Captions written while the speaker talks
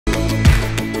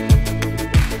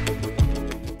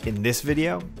In this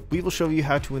video, we will show you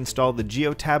how to install the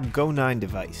Geotab GO9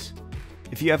 device.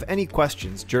 If you have any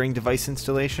questions during device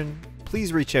installation,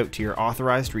 please reach out to your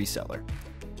authorized reseller.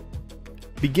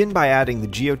 Begin by adding the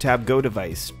Geotab Go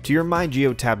device to your My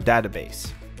Geotab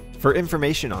database. For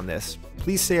information on this,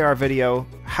 please see our video,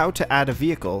 How to Add a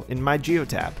Vehicle in My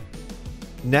Geotab.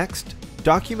 Next,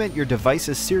 document your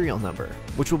device's serial number,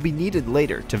 which will be needed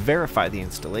later to verify the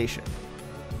installation.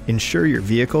 Ensure your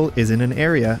vehicle is in an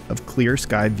area of clear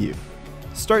sky view.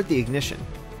 Start the ignition,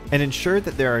 and ensure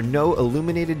that there are no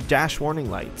illuminated dash warning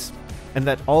lights, and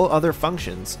that all other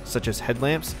functions, such as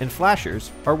headlamps and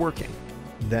flashers, are working.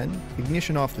 Then,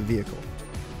 ignition off the vehicle.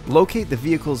 Locate the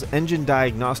vehicle's engine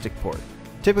diagnostic port,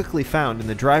 typically found in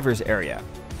the driver's area,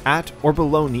 at or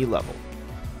below knee level.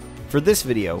 For this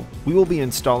video, we will be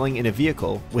installing in a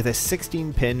vehicle with a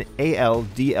 16-pin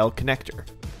AL-DL connector.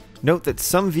 Note that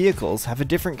some vehicles have a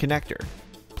different connector.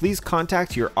 Please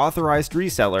contact your authorized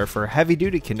reseller for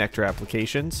heavy-duty connector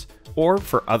applications or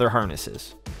for other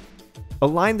harnesses.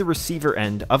 Align the receiver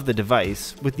end of the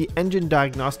device with the engine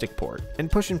diagnostic port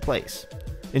and push in place,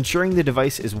 ensuring the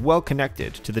device is well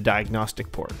connected to the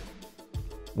diagnostic port.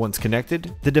 Once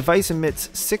connected, the device emits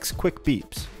 6 quick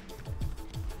beeps.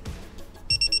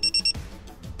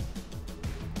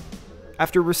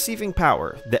 After receiving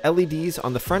power, the LEDs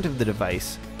on the front of the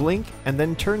device blink and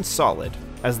then turn solid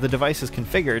as the device is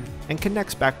configured and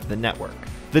connects back to the network.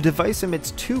 The device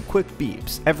emits 2 quick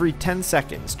beeps every 10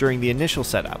 seconds during the initial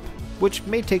setup, which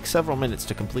may take several minutes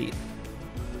to complete.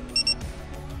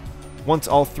 Once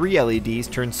all 3 LEDs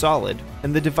turn solid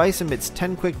and the device emits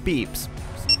 10 quick beeps,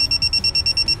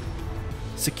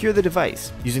 secure the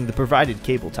device using the provided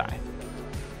cable tie.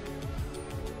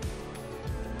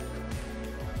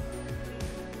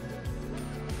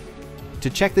 To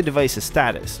check the device's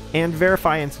status and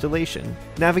verify installation,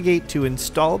 navigate to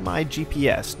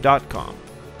installmygps.com.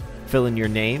 Fill in your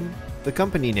name, the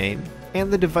company name,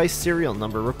 and the device serial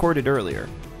number recorded earlier.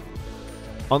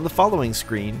 On the following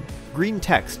screen, green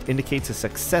text indicates a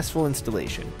successful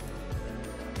installation,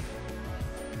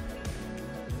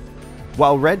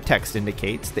 while red text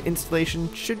indicates the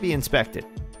installation should be inspected.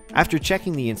 After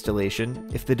checking the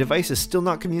installation, if the device is still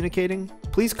not communicating,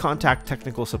 please contact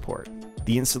technical support.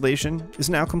 The installation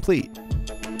is now complete.